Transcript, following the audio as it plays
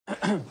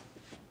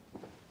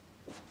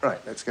Right,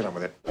 let's get on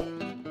with it.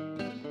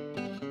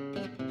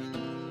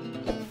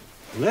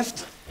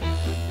 Lift?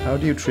 How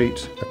do you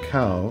treat a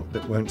cow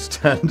that won't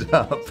stand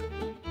up?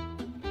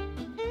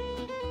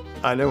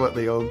 I know what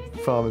the old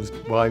farmer's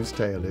wives'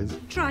 tale is.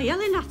 Try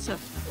yelling at her.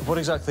 What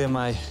exactly am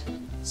I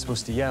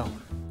supposed to yell?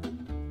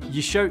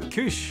 You shout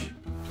 "Kush."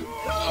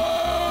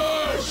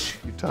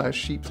 You tie a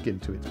sheepskin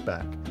to its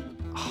back.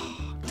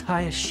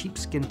 Tie a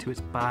sheepskin to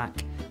its back,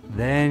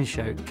 then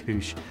shout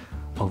 "Kush,"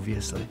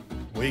 obviously.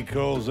 We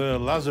calls her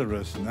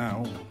Lazarus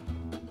now.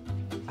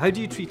 How do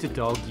you treat a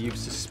dog you've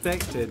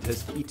suspected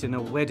has eaten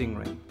a wedding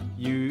ring?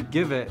 You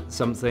give it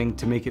something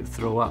to make it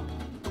throw up.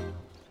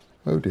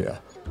 Oh dear.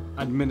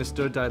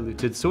 Administer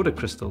diluted soda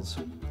crystals,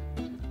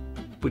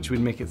 which would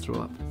make it throw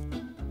up.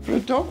 For a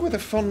dog with a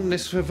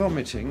fondness for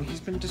vomiting,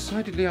 he's been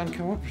decidedly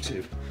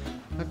uncooperative.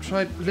 I've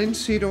tried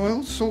linseed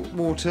oil, salt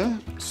water,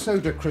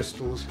 soda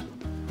crystals.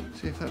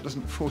 See if that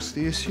doesn't force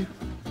the issue.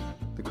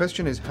 The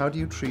question is, how do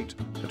you treat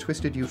a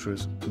twisted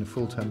uterus in a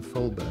full-term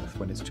foal birth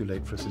when it's too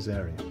late for a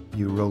cesarean?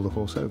 You roll the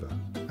horse over,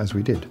 as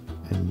we did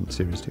in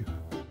Series 2.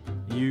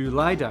 You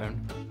lie down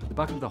at the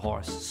back of the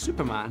horse,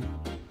 Superman,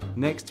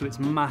 next to its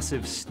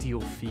massive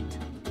steel feet.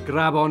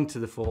 Grab onto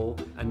the foal,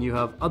 and you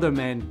have other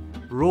men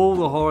roll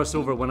the horse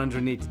over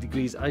 180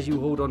 degrees as you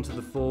hold onto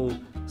the foal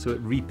so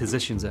it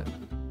repositions it.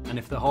 And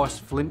if the horse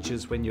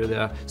flinches when you're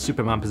there,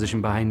 Superman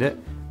position behind it,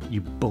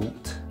 you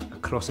bolt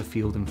across a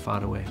field and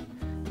far away.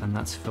 And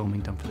that's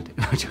filming done for the day.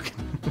 No, I'm joking.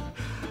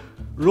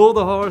 Roll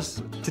the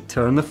horse to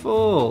turn the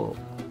foal.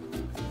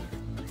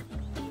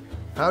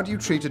 How do you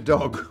treat a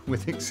dog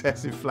with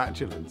excessive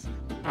flatulence?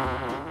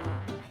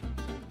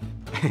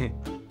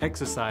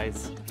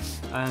 Exercise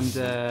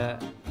and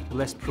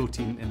less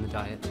protein in the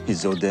diet.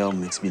 His odor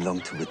makes me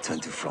long to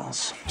return to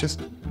France.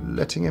 Just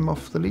letting him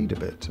off the lead a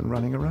bit and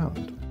running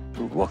around.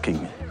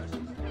 Walking.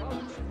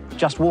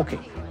 Just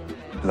walking.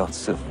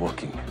 Lots of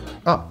walking.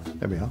 Ah,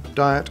 there we are.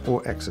 Diet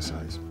or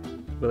exercise?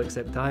 We'll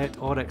accept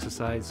diet or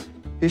exercise.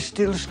 He's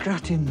still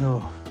scratching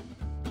though.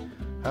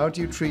 How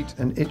do you treat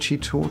an itchy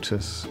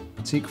tortoise?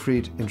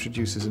 Siegfried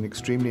introduces an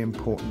extremely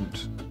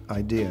important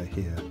idea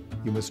here.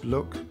 You must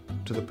look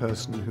to the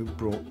person who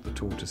brought the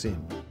tortoise in.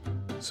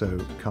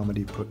 So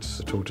Carmody puts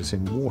the tortoise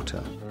in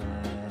water,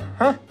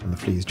 and the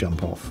fleas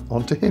jump off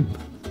onto him.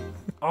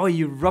 Oh,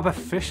 you rub a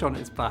fish on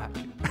its back.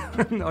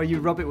 Or you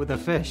rub it with a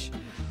fish.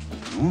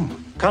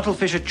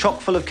 Cuttlefish are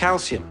chock full of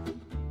calcium.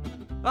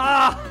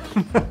 Ah!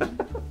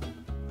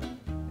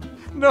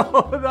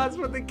 No, that's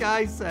what the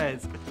guy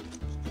says.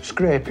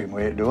 Scraping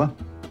weight, do I?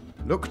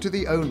 Look to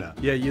the owner.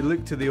 Yeah, you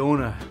look to the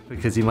owner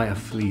because he might have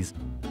fleas.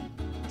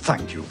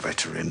 Thank you,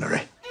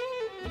 veterinary.